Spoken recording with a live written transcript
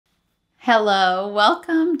Hello,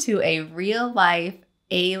 welcome to a real-life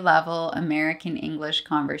A-level American English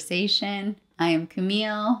conversation. I am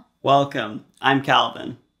Camille. Welcome. I'm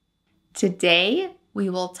Calvin. Today,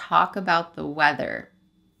 we will talk about the weather.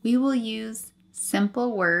 We will use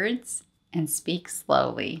simple words and speak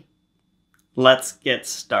slowly. Let's get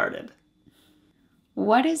started.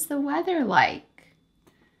 What is the weather like?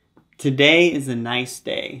 Today is a nice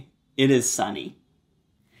day. It is sunny.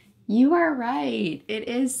 You are right. It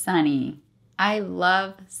is sunny. I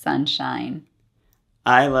love sunshine.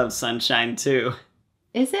 I love sunshine too.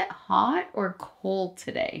 Is it hot or cold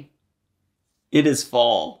today? It is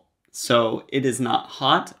fall, so it is not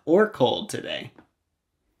hot or cold today.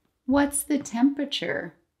 What's the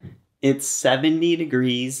temperature? It's 70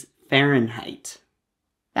 degrees Fahrenheit.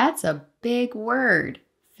 That's a big word,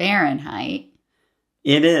 Fahrenheit.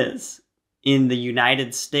 It is. In the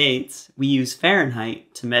United States, we use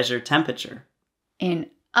Fahrenheit to measure temperature. In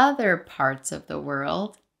other parts of the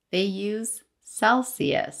world, they use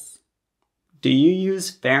Celsius. Do you use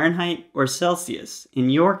Fahrenheit or Celsius in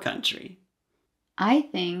your country? I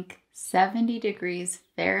think 70 degrees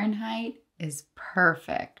Fahrenheit is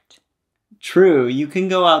perfect. True, you can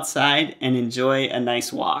go outside and enjoy a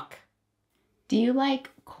nice walk. Do you like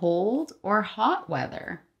cold or hot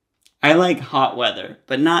weather? I like hot weather,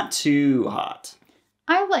 but not too hot.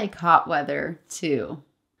 I like hot weather too.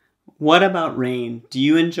 What about rain? Do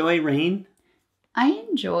you enjoy rain? I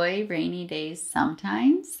enjoy rainy days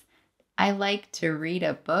sometimes. I like to read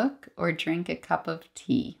a book or drink a cup of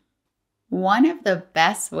tea. One of the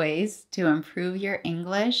best ways to improve your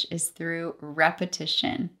English is through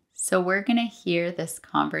repetition. So we're going to hear this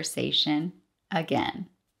conversation again.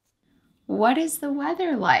 What is the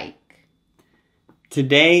weather like?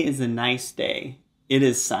 Today is a nice day. It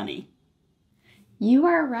is sunny. You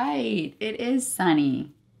are right. It is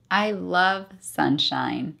sunny. I love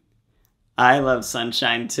sunshine. I love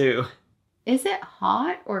sunshine too. Is it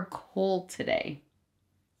hot or cold today?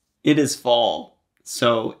 It is fall,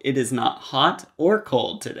 so it is not hot or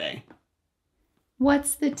cold today.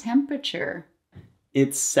 What's the temperature?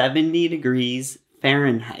 It's 70 degrees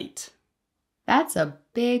Fahrenheit. That's a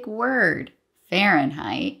big word,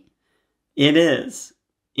 Fahrenheit. It is.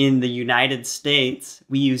 In the United States,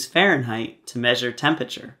 we use Fahrenheit to measure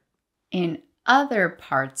temperature. In other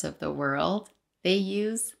parts of the world, they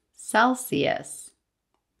use Celsius.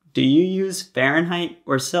 Do you use Fahrenheit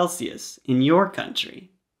or Celsius in your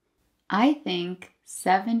country? I think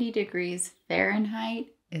 70 degrees Fahrenheit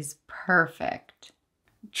is perfect.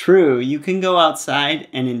 True, you can go outside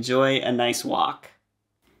and enjoy a nice walk.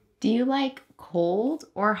 Do you like cold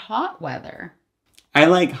or hot weather? I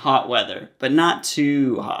like hot weather, but not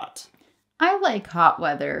too hot. I like hot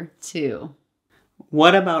weather too.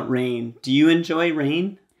 What about rain? Do you enjoy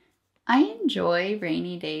rain? I enjoy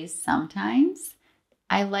rainy days sometimes.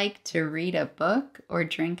 I like to read a book or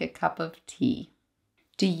drink a cup of tea.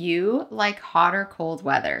 Do you like hot or cold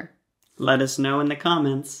weather? Let us know in the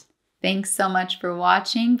comments. Thanks so much for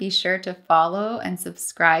watching. Be sure to follow and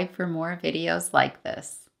subscribe for more videos like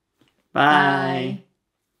this. Bye.